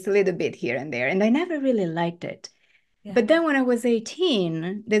do, just a little bit here and there. And I never really liked it. Yeah. But then when I was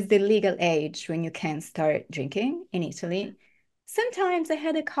 18, there's the legal age when you can start drinking in Italy. Sometimes I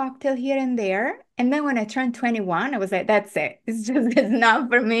had a cocktail here and there. And then when I turned 21, I was like, that's it. It's not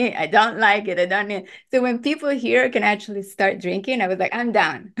for me. I don't like it. I don't need. So when people here can actually start drinking, I was like, I'm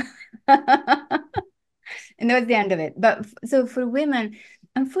done. And that was the end of it. But so for women,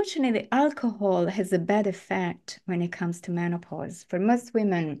 unfortunately, alcohol has a bad effect when it comes to menopause. For most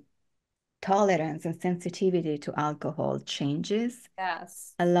women, tolerance and sensitivity to alcohol changes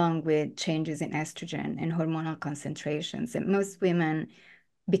Yes. along with changes in estrogen and hormonal concentrations. And most women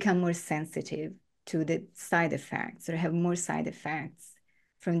become more sensitive to the side effects or have more side effects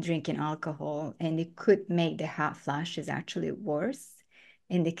from drinking alcohol. And it could make the hot flashes actually worse.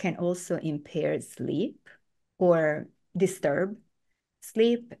 And it can also impair sleep or disturb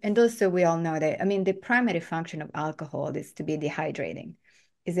sleep. And also, we all know that, I mean, the primary function of alcohol is to be dehydrating,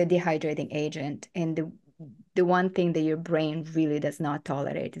 is a dehydrating agent. And the one thing that your brain really does not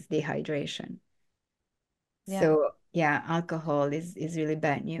tolerate is dehydration. Yeah. So yeah, alcohol is really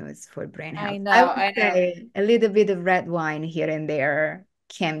bad news for brain I health. I know. would I know. say a little bit of red wine here and there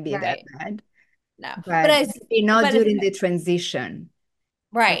can be that Right. bad, No. But but maybe not but if during the transition.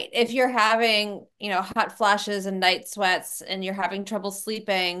 right, if you're having, hot flashes and night sweats and you're having trouble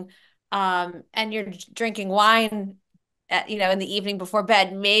sleeping, and you're drinking wine in the evening before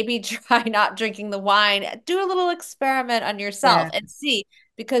bed, maybe try not drinking the wine. Do a little experiment on yourself Yeah, and see,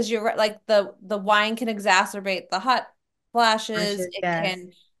 because you're like the wine can exacerbate the hot flashes. It yes.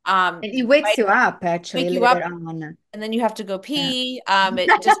 can And it wakes might you up actually wake you later up on. and then you have to go Yeah. pee.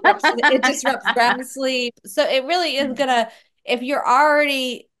 It disrupts REM sleep. So it really is gonna, if you're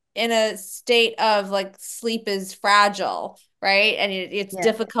already in a state of like sleep is fragile, right? And it's Yeah.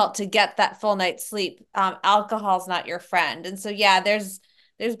 difficult to get that full night's sleep. Alcohol's not your friend. And so yeah, there's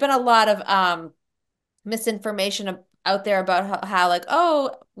been a lot of misinformation out there about how like,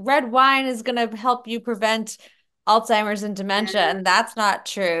 oh, red wine is going to help you prevent Alzheimer's and dementia, Yeah. and that's not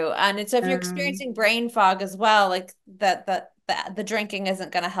true. And so if you're Um, experiencing brain fog as well, like the drinking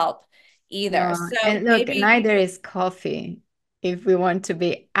isn't going to help either. no, So and look, maybe, neither is coffee if we want to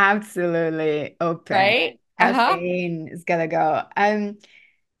be absolutely open. right? Uh-huh. Caffeine is gotta go.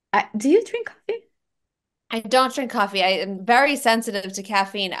 Do you drink coffee? I don't drink coffee. I am very sensitive to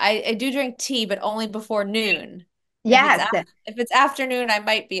caffeine. I do drink tea, but only before noon. If it's Yes, if it's afternoon, I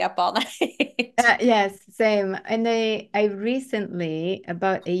might be up all night. yes, same. And I recently,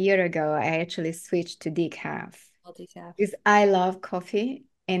 about a year ago, I actually switched to decaf Multitask. because I love coffee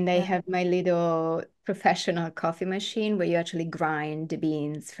and I Yeah, have my little professional coffee machine where you actually grind the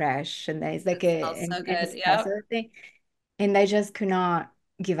beans fresh and it's like it smells an so good. Yep. espresso thing. And I just could not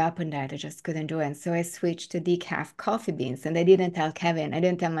give up on that. I just couldn't do it. And so I switched to decaf coffee beans and I didn't tell Kevin, I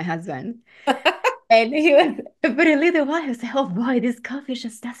didn't tell my husband. And he was, for a little while, he was like, oh boy, this coffee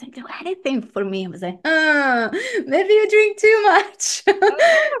just doesn't do anything for me. I was like, oh, maybe you drink too much.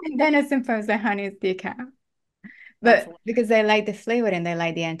 And then at some point, I was like, honey, it's decaf. That's But because I like the flavor and I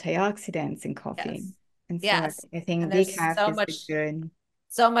like the antioxidants in coffee. yes. And so Yes. I And think there's decaf is a good.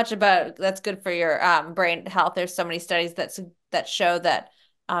 so much about that's good for your brain health. There's so many studies that show that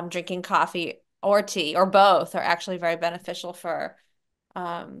drinking coffee or tea or both are actually very beneficial for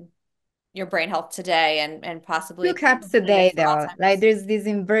um your brain health today and Two possibly cups a day preventative for though. Like Alzheimer's. there's this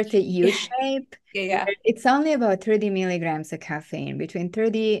inverted U Yeah. shape Yeah. where it's only about 30 milligrams of caffeine, between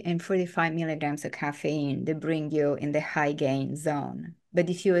 30 and 45 milligrams of caffeine that bring you in the high gain zone. But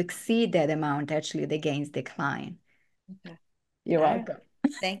if you exceed that amount, actually the gains decline. Okay. You're All right. welcome.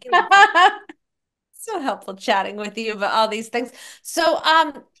 Thank you, Lisa. So helpful chatting with you about all these things. So,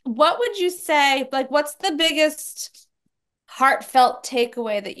 what would you say, like, what's the biggest heartfelt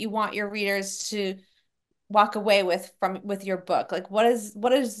takeaway that you want your readers to walk away with your book? Like, what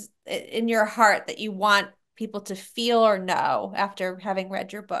is in your heart that you want people to feel or know after having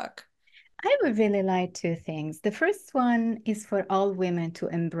read your book? I would really like two things. The first one is for all women to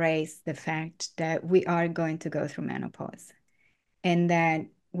embrace the fact that we are going to go through menopause and that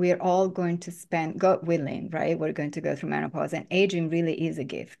we're all going to spend, God willing, right? We're going to go through menopause, and aging really is a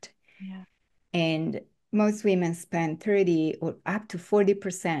gift. Yeah. And most women spend 30 or up to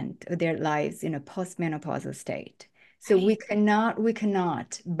 40% of their lives in a postmenopausal state. So Right. we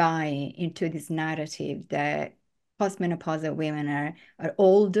cannot buy into this narrative that postmenopausal women are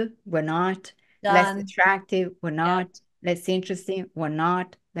old, we're not, less Done. attractive, we're Yep. not, less interesting, we're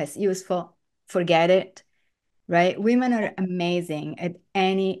not, less useful. Forget it. right? Women are amazing at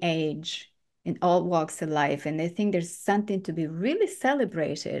any age in all walks of life. And I think there's something to be really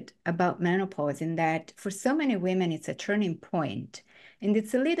celebrated about menopause in that for so many women, it's a turning point. And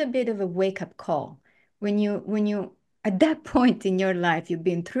it's a little bit of a wake-up call. When you at that point in your life, you've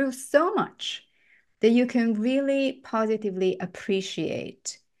been through so much that you can really positively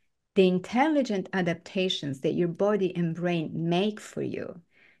appreciate the intelligent adaptations that your body and brain make for you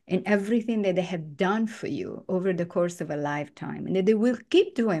and everything that they have done for you over the course of a lifetime and that they will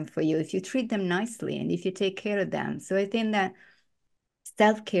keep doing for you if you treat them nicely and if you take care of them. So I think that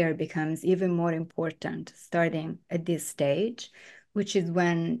self-care becomes even more important starting at this stage, which is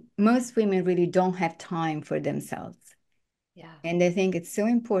when most women really don't have time for themselves. Yeah. And I think it's so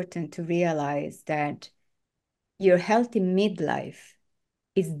important to realize that your healthy midlife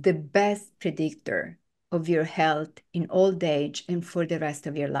is the best predictor of your health in old age and for the rest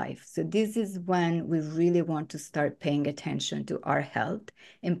of your life. So this is when we really want to start paying attention to our health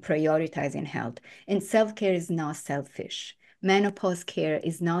and prioritizing health. And self-care is not selfish. Menopause care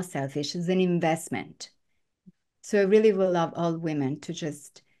is not selfish, it's an investment. So I really would love all women to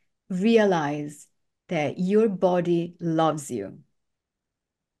just realize that your body loves you.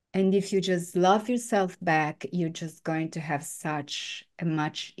 And if you just love yourself back, you're just going to have such a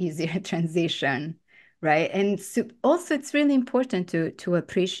much easier transition, right? And so also, it's really important to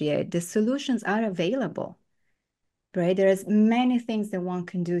appreciate the solutions are available, right? There's many things that one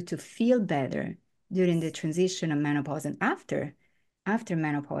can do to feel better during the transition of menopause and after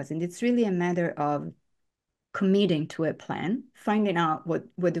menopause. And it's really a matter of committing to a plan, finding out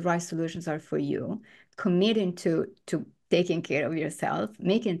what the right solutions are for you, committing to taking care of yourself,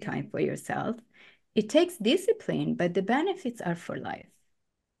 making time for yourself. It takes discipline, but the benefits are for life.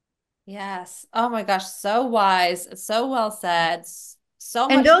 Yes. Oh my gosh, so wise, so well said. So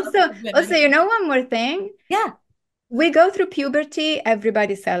And much also, you know, one more thing. Yeah. We go through puberty,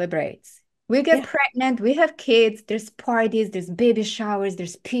 everybody celebrates. We get Yeah. pregnant, we have kids, there's parties, there's baby showers,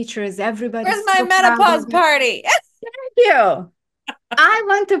 there's pictures, Where's everybody's my so proud menopause of you. party? Thank you. I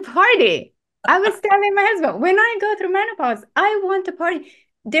want to party. I was telling my husband, when I go through menopause, I want to party.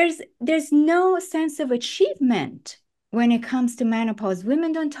 There's no sense of achievement when it comes to menopause.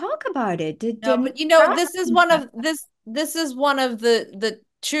 Women don't talk about it. They're No, not but you know, proud this of is one themselves. of this is one of the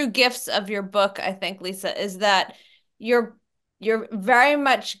true gifts of your book, I think, Lisa, is that you're you're very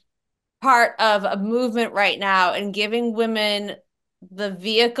much part of a movement right now and giving women the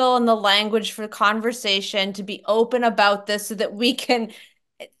vehicle and the language for conversation to be open about this so that we can,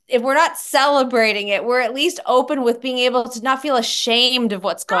 if we're not celebrating it, we're at least open with being able to not feel ashamed of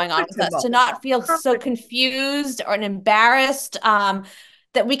what's going on with us, to Comfortable. not feel so Comfortable. confused or embarrassed,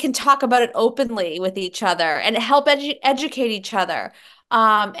 that we can talk about it openly with each other and help educate each other.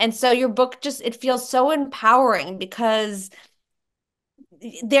 And so your book just, it feels so empowering because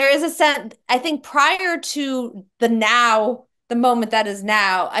there is a sense, I think prior to the moment that is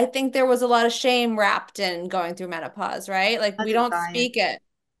now, I think there was a lot of shame wrapped in going through menopause, right? Like A we don't desire. speak it.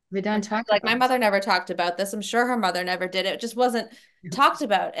 We don't talk Like my about mother never talked about this. I'm sure her mother never did. It just wasn't talked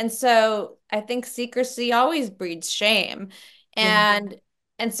about. And so I think secrecy always breeds shame. it.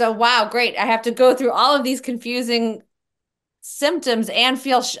 And so wow, great. I have to go through all of these confusing symptoms and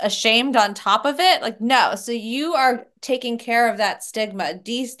feel ashamed on top of it. Like, no. So you are taking care of that stigma,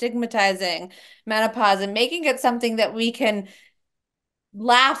 destigmatizing menopause and making it something that we can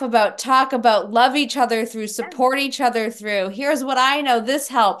laugh about, talk about, love each other through, support each other through. Here's what I know. This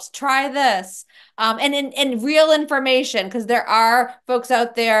helps. Try this. And in real information, because there are folks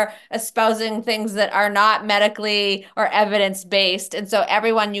out there espousing things that are not medically or evidence-based. And so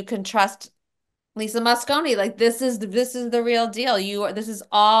everyone you can trust, Lisa Mosconi, like this is the real deal. This is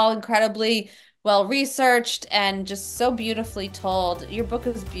all incredibly well researched and just so beautifully told. Your book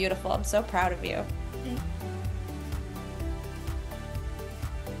is beautiful. I'm so proud of you.